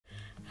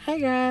Hey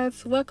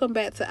guys, welcome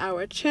back to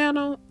our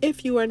channel.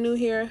 If you are new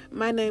here,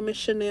 my name is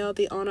Chenelle,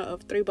 the owner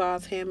of 3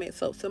 Balls Handmade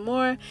Soaps and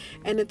More.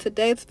 And in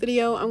today's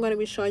video, I'm going to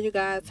be showing you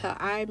guys how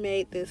I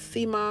made this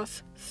sea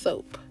moss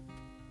soap.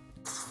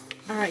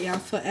 Alright y'all,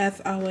 so as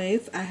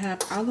always, I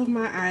have all of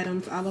my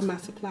items, all of my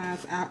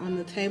supplies out on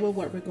the table,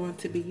 what we're going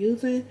to be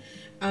using.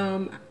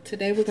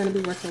 Today we're going to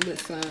be working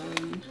with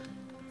some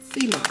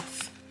sea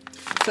moss.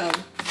 So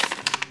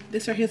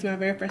this right here is my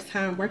very first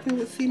time working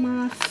with sea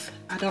moss.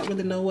 I don't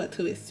really know what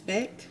to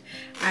expect.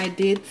 I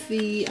did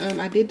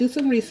do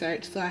some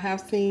research, so I have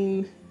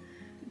seen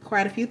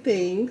quite a few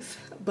things,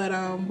 but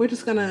we're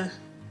just gonna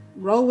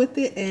roll with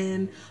it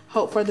and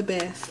hope for the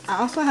best. I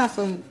also have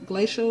some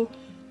glacial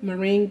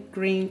marine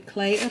green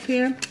clay up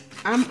here.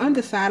 I'm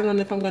undecided on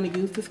if I'm going to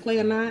use this clay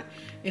or not.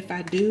 If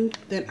I do,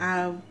 then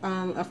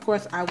of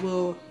course I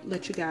will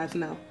let you guys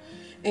know.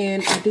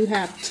 And I do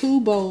have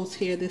 2 bowls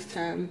here this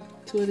time,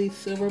 2 of these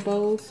silver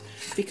bowls,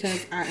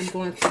 because I am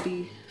going to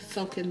be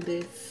soaking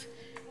this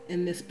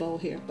in this bowl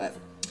here. But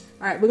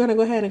all right, we're going to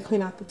go ahead and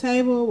clean out the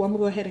table. Well, I'm going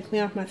to go ahead and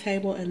clean off my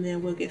table and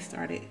then we'll get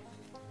started.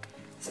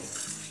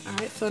 All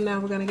right, so now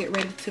we're going to get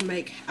ready to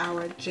make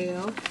our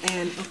gel,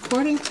 and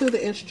according to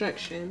the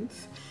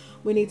instructions,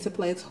 we need to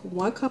place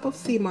 1 cup of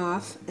sea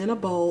moss in a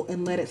bowl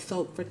and let it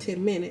soak for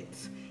 10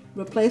 minutes.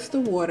 Replace the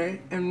water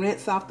and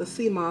rinse off the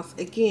sea moss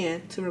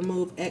again to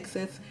remove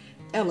excess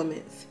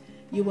elements.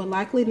 You will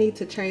likely need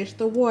to change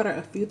the water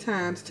a few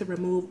times to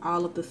remove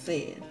all of the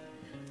sand.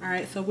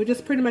 Alright, so we're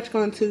just pretty much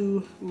going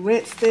to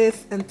rinse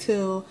this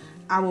until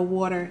our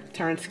water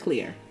turns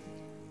clear.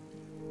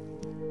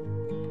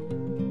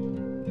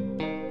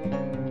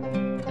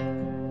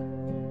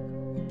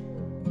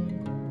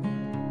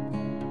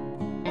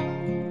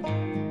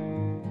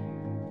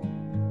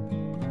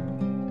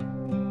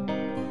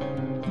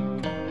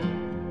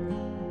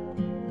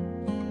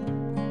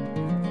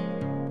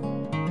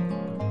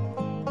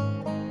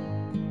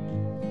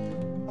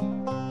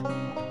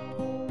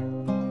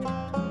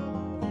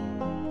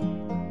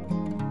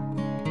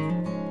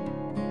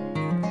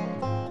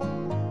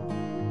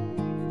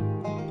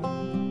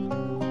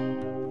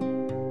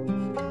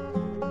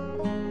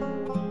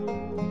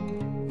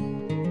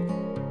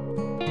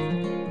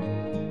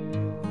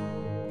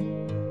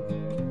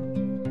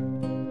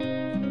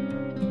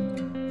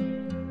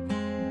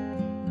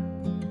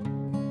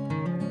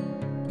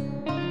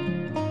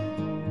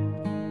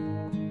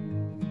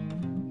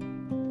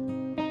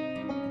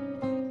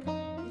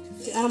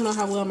 I don't know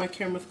how well my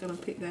camera's gonna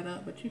pick that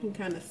up, but you can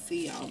kind of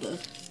see all the,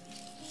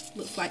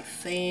 looks like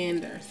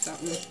sand or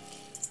something,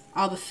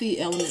 all the sea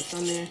elements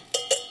on there.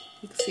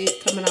 You can see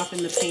it coming off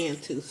in the pan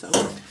too. So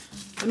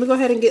let me go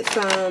ahead and get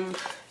some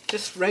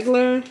just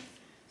regular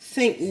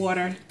sink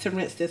water to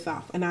rinse this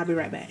off, and I'll be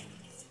right back.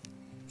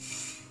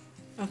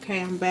 Okay,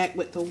 I'm back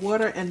with the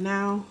water, and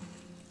now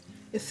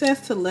it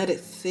says to let it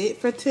sit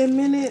for 10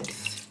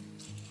 minutes.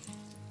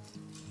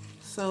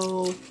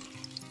 So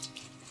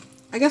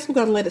I guess we're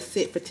gonna let it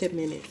sit for 10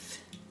 minutes,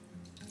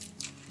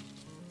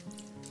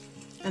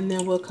 and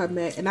then we'll come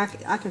back. And I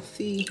can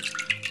see,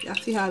 y'all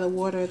see how the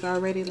water is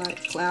already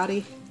like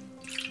cloudy.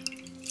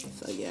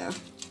 So yeah,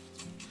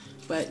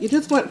 but you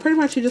just want, pretty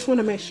much you just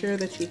want to make sure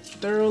that you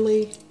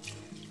thoroughly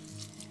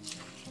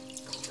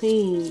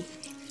clean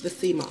the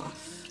sea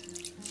moss.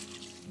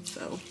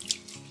 So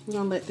we're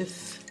gonna let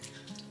this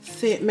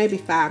sit maybe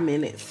 5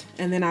 minutes,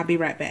 and then I'll be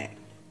right back.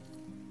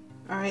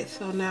 Alright,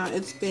 so now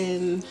it's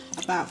been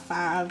about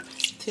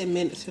 5-10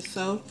 minutes or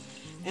so,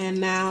 and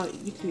now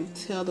you can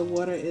tell the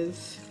water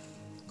is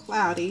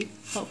cloudy.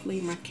 Hopefully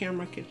my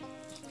camera can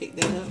pick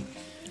that up.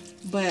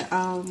 But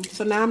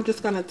so now I'm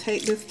just gonna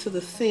take this to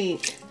the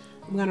sink.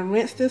 I'm gonna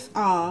rinse this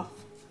off,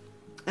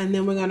 and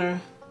then we're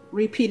gonna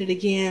repeat it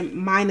again,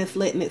 minus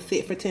letting it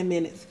sit for 10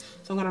 minutes.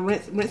 So I'm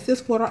gonna rinse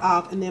this water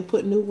off and then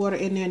put new water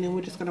in there, and then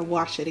we're just gonna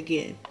wash it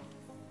again.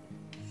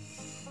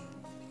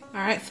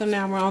 Alright, so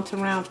now we're on to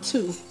round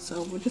 2.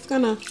 So we're just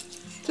gonna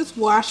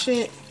wash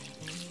it.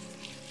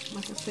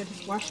 Like I said,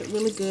 just wash it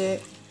really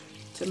good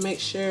to make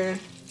sure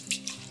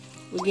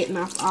we're getting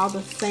off all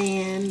the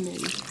sand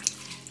and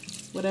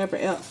whatever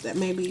else that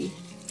may be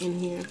in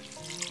here.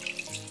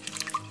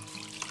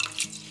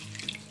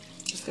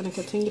 Just gonna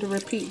continue to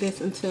repeat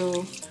this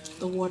until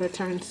the water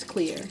turns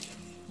clear.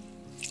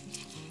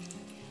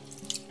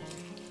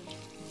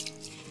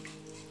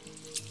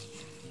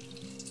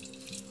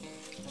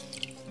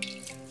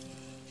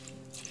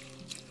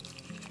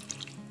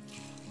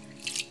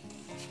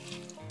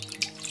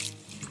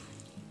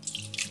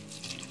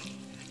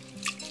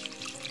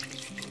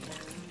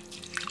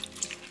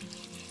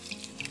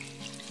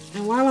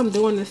 And while I'm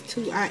doing this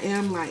too, I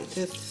am like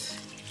just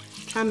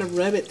trying to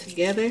rub it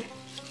together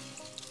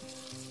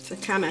to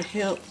kind of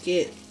help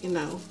get, you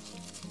know,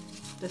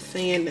 the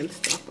sand and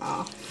stuff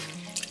off.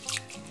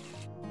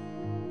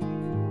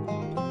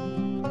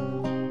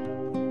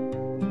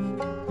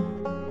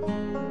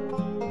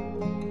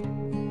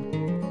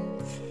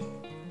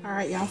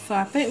 Alright y'all, so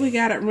I think we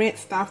got it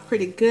rinsed off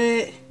pretty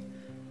good.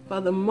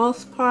 For the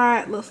most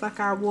part, looks like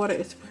our water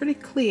is pretty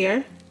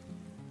clear.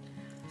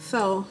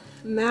 So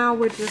now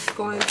we're just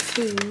going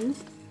to,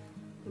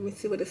 let me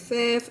see what it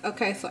says.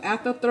 Okay, so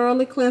after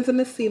thoroughly cleansing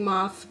the sea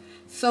moss,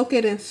 soak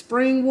it in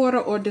spring water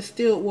or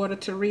distilled water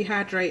to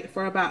rehydrate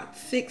for about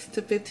 6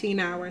 to 15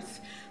 hours.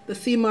 The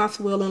sea moss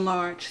will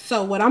enlarge.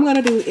 So what I'm going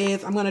to do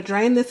is I'm going to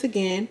drain this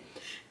again,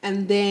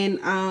 and then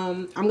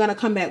I'm going to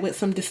come back with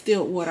some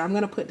distilled water. I'm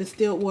going to put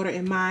distilled water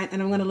in mine,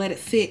 and I'm going to let it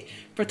sit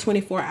for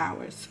 24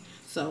 hours.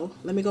 So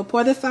let me go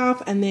pour this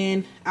off, and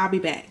then I'll be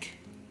back.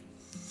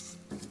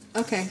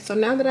 Okay, so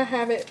now that I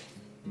have it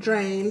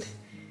drained,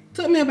 it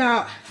took me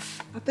about,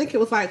 I think it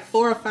was like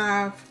 4 or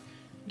 5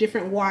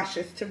 different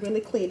washes to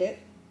really clean it.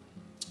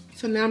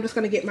 So now I'm just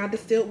going to get my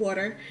distilled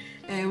water,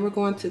 and we're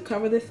going to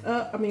cover this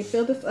up.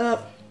 Fill this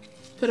up,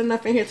 put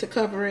enough in here to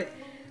cover it,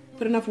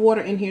 put enough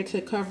water in here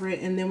to cover it,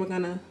 and then we're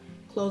going to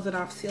close it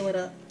off, seal it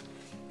up,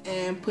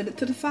 and put it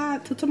to the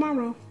side till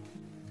tomorrow.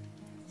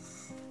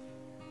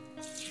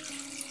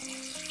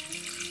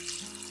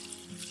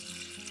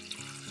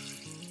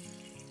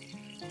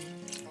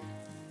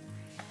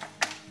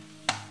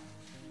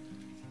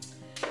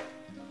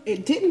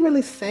 It didn't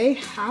really say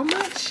how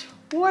much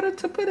water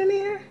to put in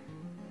here.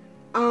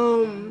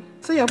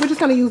 So yeah, we're just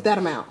gonna use that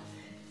amount.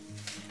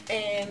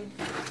 And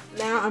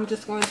now I'm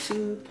just going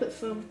to put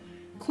some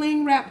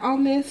cling wrap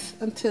on this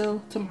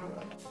until tomorrow.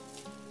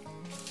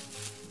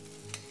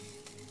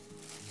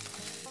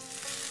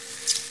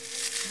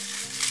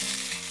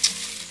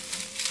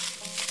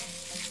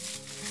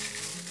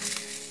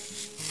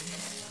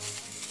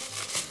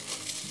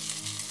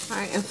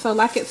 Alright, and so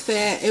like it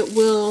said, it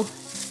will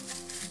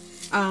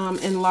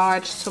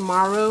enlarge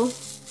tomorrow.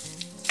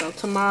 So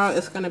tomorrow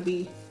it's going to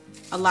be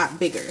a lot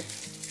bigger.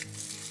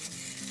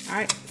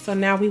 Alright, so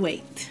now we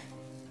wait.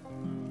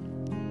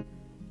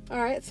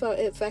 Alright, so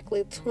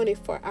exactly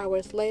 24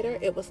 hours later,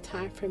 it was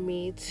time for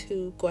me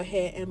to go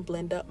ahead and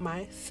blend up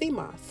my sea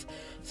moss.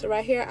 So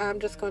right here, I'm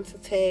just going to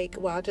take,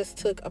 well, I just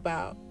took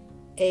about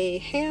a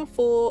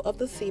handful of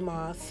the sea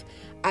moss.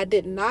 I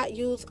did not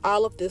use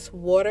all of this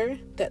water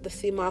that the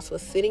sea moss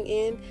was sitting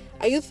in.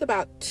 I used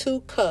about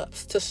 2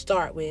 cups to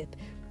start with.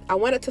 I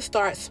wanted to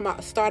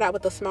start out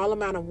with a small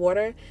amount of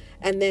water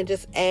and then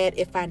just add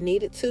if I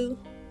needed to,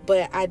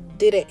 but I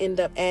didn't end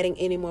up adding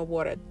any more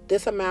water.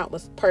 This amount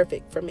was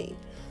perfect for me.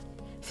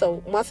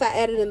 So once I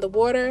added in the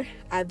water,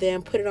 I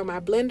then put it on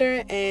my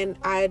blender, and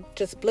I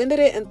just blended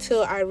it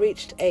until I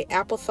reached a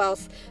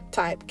applesauce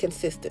type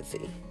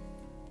consistency.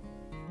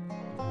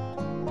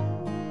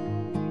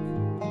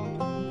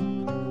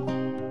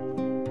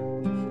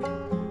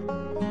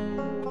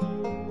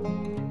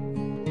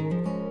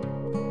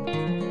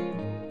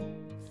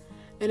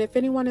 And if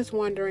anyone is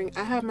wondering,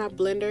 I have my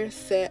blender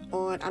set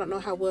on, I don't know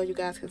how well you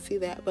guys can see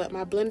that, but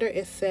my blender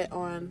is set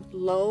on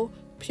low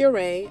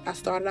puree. I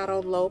started out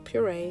on low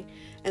puree,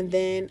 and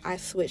then I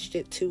switched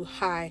it to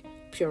high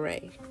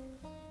puree.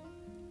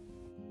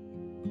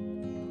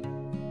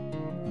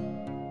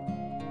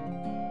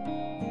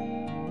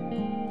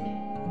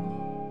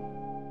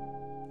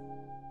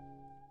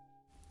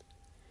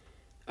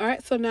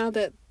 Alright, so now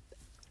that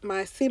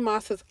my sea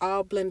moss is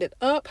all blended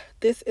up,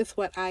 this is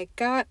what I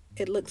got.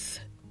 It looks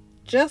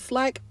just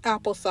like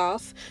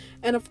applesauce,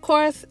 and of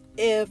course,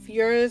 if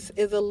yours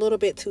is a little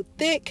bit too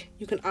thick,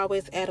 you can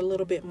always add a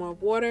little bit more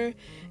water.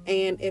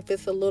 And if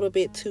it's a little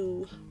bit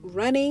too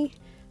runny,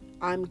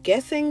 I'm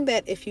guessing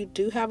that if you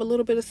do have a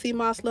little bit of sea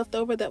moss left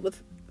over that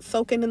was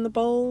soaking in the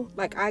bowl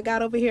like I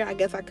got over here, I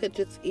guess I could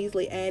just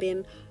easily add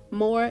in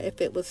more if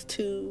it was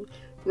too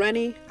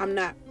runny. I'm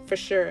not for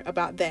sure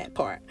about that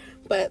part,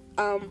 but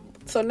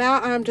so now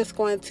I'm just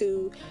going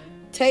to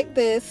take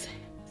this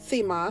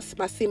sea moss,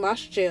 my sea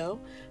moss gel,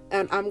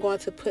 and I'm going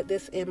to put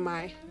this in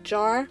my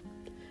jar.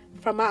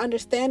 From my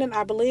understanding,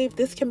 I believe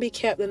this can be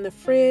kept in the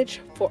fridge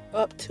for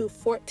up to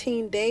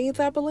 14 days,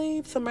 I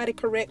believe. Somebody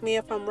correct me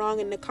if I'm wrong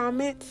in the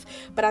comments,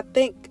 but I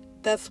think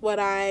that's what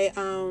I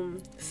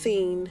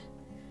seen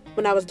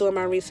when I was doing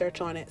my research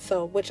on it.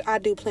 So, which I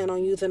do plan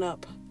on using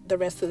up the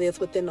rest of this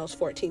within those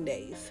 14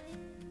 days.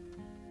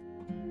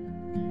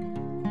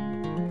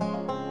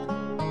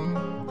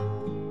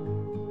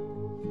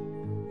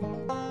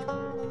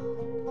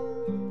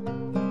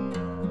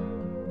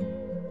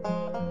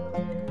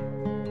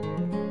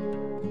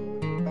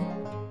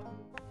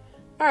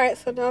 Alright,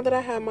 so now that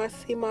I have my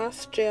sea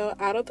moss gel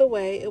out of the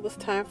way, it was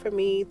time for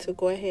me to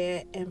go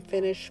ahead and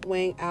finish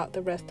weighing out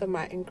the rest of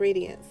my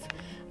ingredients.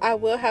 I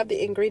will have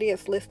the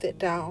ingredients listed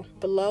down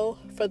below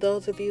for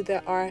those of you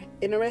that are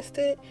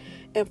interested.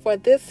 And for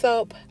this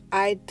soap,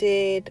 I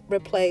did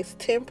replace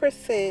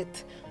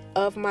 10%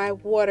 of my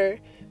water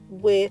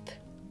with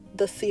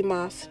the sea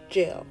moss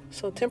gel.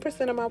 So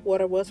 10% of my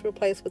water was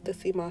replaced with the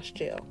sea moss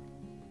gel.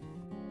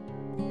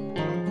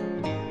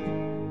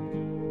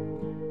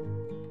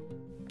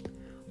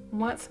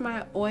 Once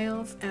my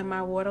oils and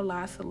my water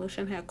lye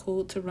solution had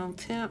cooled to room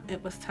temp,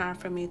 it was time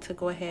for me to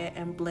go ahead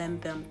and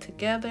blend them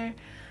together.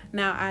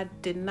 Now, I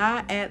did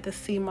not add the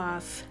sea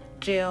moss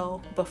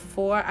gel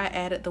before I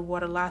added the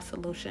water lye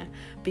solution,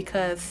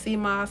 because sea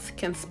moss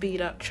can speed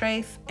up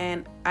trace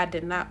and I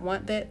did not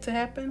want that to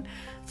happen.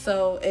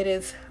 So it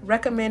is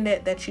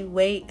recommended that you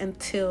wait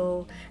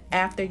until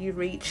after you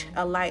reach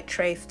a light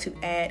trace to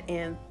add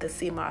in the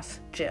sea moss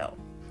gel.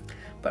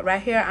 But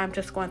right here, I'm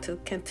just going to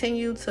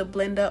continue to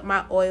blend up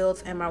my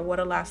oils and my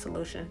water lye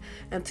solution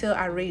until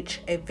I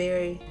reach a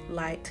very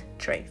light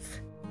trace.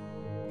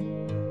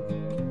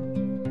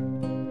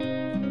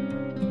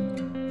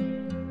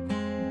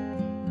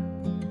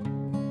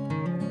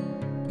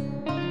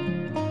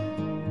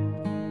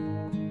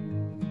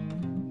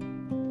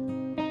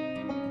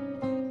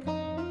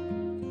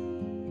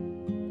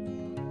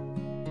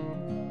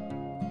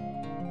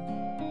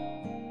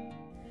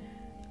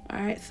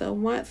 Alright, so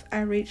once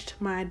I reached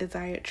my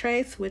desired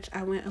trace, which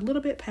I went a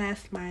little bit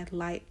past my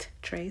light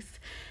trace,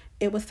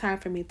 it was time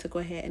for me to go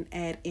ahead and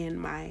add in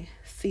my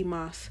sea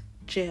moss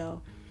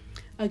gel.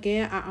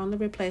 Again, I only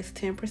replaced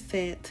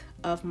 10%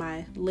 of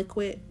my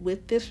liquid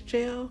with this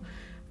gel.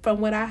 From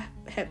what I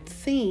have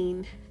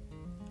seen,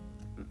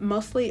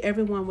 mostly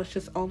everyone was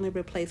just only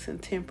replacing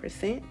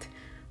 10%.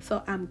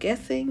 So I'm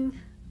guessing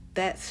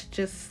that's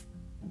just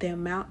the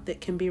amount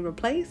that can be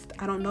replaced.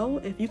 I don't know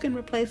if you can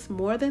replace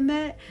more than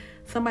that.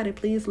 Somebody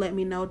please let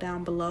me know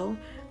down below,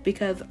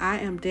 because I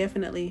am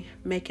definitely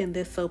making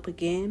this soap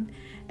again,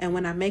 and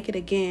when I make it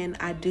again,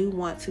 I do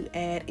want to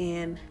add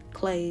in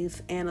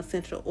clays and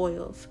essential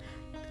oils.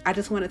 I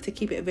just wanted to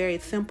keep it very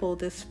simple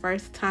this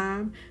first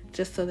time,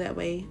 just so that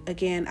way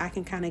again I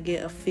can kind of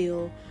get a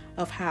feel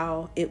of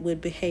how it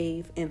would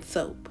behave in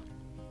soap.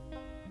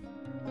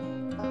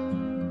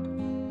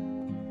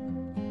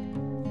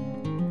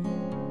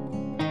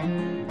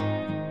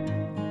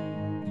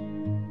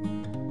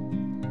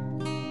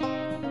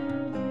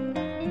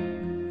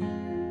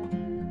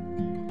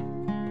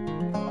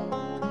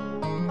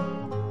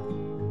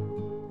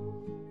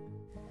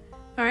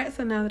 Alright,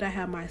 so now that I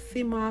have my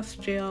sea moss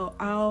gel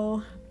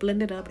all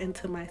blended up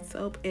into my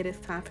soap, it is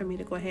time for me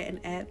to go ahead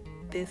and add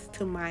this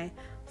to my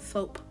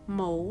soap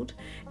mold.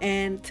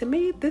 And to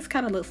me, this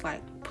kind of looks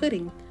like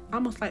pudding,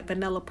 almost like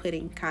vanilla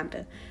pudding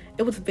kinda.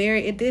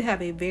 It did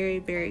have a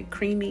very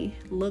creamy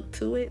look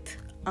to it.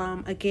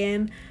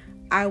 Again,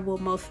 I will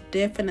most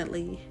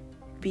definitely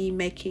be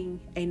making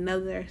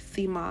another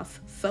sea moss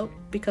soap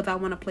because I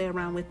want to play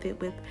around with it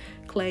with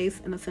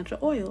clays and essential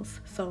oils.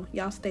 So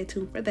y'all stay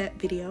tuned for that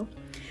video.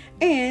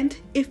 And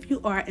if you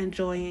are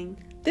enjoying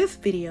this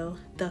video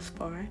thus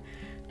far,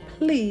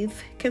 please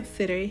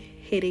consider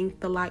hitting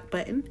the like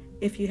button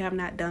if you have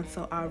not done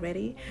so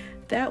already.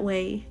 That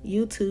way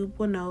YouTube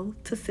will know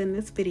to send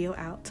this video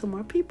out to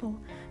more people.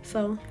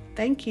 So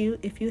thank you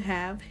if you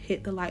have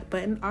hit the like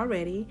button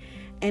already,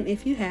 and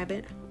if you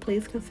haven't,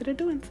 please consider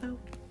doing so.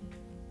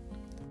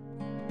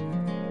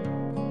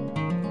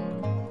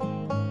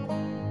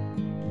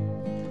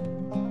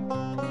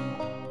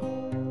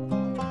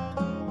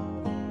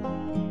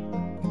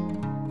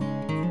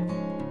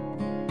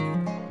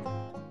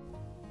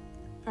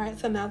 Alright,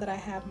 so now that I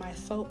have my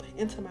soap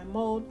into my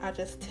mold, I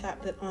just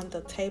tapped it on the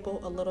table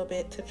a little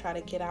bit to try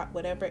to get out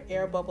whatever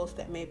air bubbles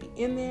that may be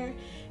in there.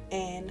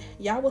 And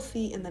y'all will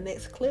see in the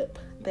next clip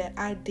that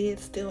I did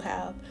still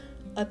have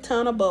a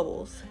ton of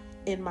bubbles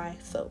in my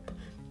soap.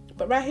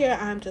 But right here,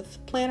 I'm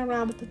just playing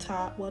around with the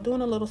top, well,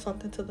 doing a little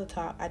something to the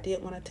top. I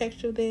did want to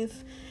texture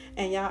this,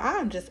 and y'all,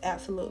 I'm just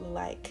absolutely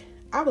like,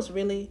 I was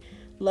really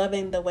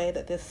loving the way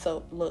that this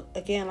soap looked.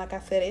 Again, like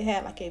I said, it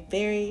had like a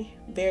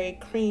very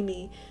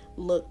creamy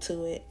look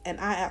to it, and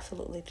I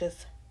absolutely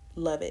just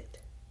love it.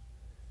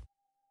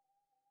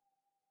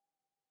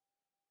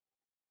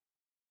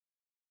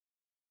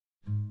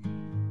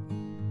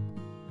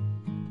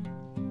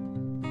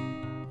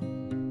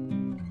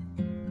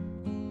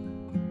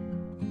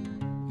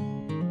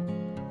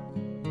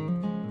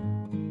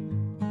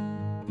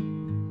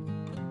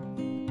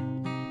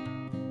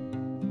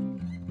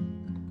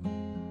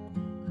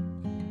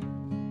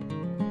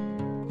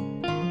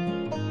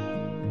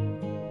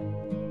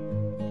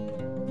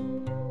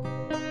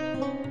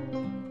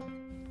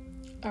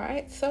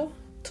 Alright, so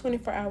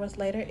 24 hours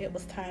later, it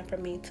was time for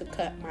me to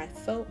cut my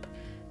soap.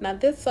 Now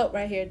this soap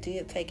right here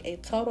did take a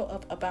total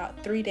of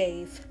about 3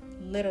 days,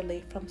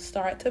 literally from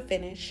start to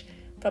finish,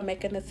 from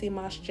making the sea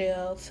moss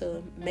gel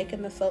to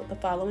making the soap the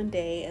following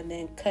day and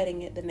then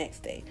cutting it the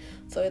next day.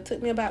 So it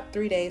took me about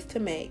 3 days to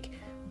make,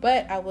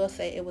 but I will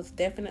say it was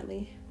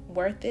definitely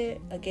worth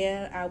it.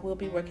 Again, I will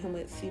be working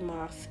with sea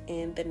moss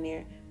in the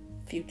near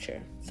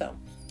future. So,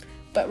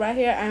 but right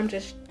here, I'm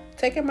just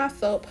taking my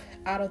soap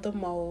out of the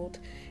mold,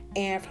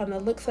 and from the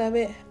looks of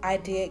it, I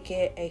did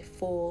get a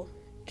full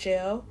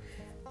gel.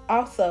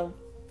 Also,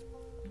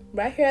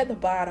 right here at the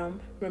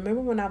bottom,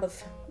 remember when I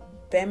was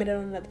bamming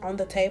it on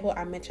the table,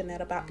 I mentioned that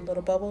about the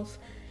little bubbles.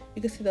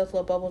 You can see those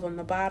little bubbles on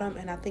the bottom,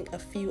 and I think a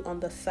few on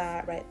the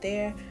side right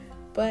there.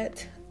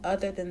 But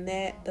other than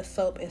that, the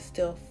soap is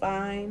still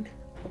fine.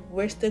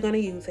 We're still going to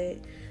use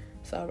it.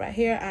 So right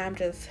here, I'm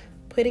just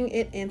putting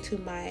it into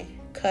my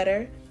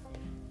cutter.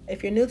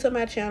 If you're new to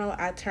my channel,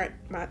 I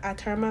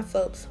turn my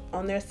soaps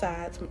on their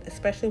sides,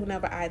 especially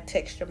whenever I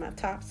texture my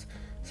tops,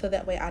 so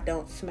that way I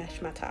don't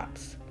smash my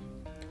tops.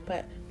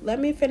 But let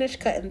me finish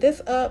cutting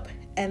this up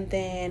and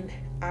then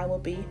I will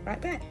be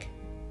right back.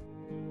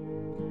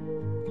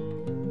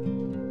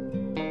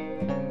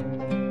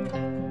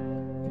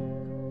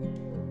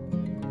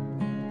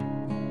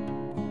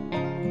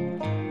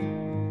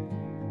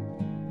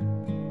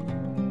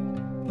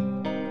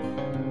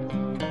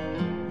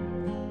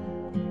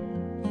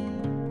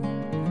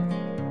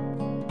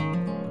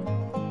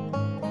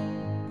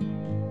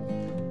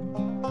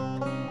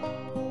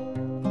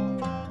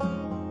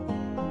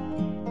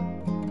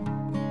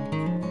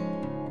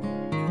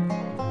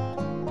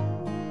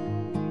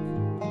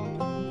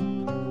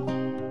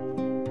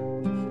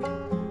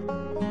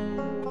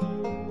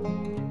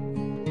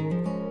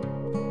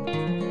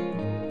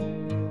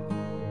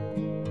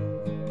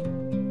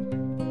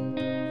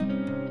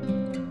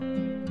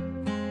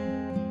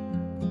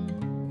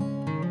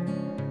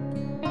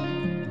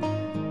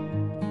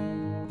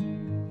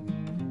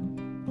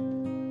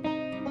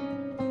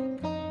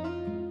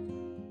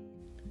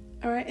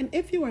 Alright, and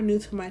if you are new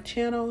to my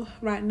channel,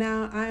 right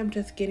now I am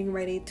just getting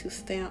ready to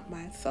stamp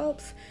my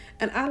soaps,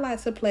 and I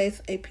like to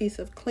place a piece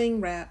of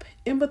cling wrap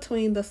in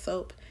between the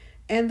soap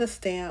and the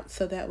stamp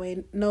so that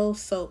way no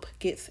soap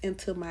gets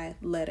into my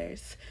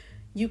letters.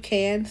 You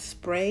can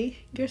spray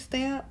your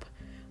stamp,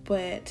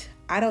 but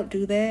I don't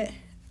do that.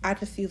 I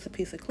just use a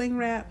piece of cling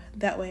wrap.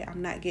 That way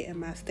I'm not getting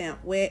my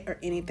stamp wet or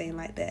anything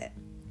like that.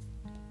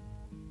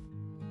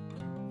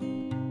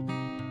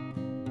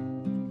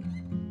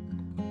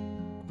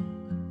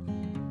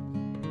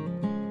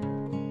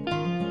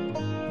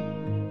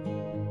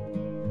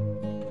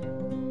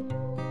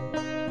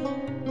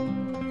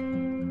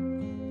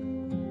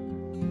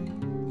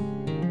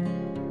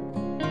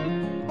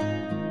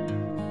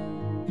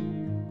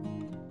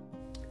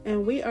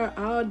 And we are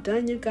all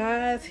done, you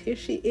guys. Here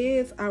she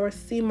is, our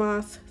sea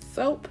moss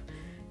soap.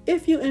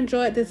 If you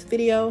enjoyed this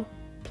video,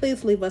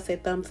 please leave us a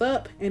thumbs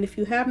up. And if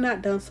you have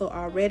not done so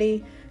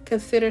already,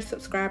 consider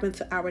subscribing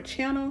to our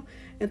channel.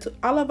 And to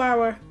all of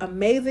our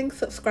amazing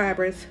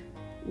subscribers,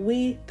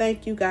 we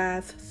thank you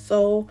guys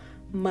so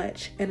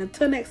much. And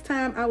until next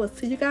time, I will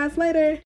see you guys later.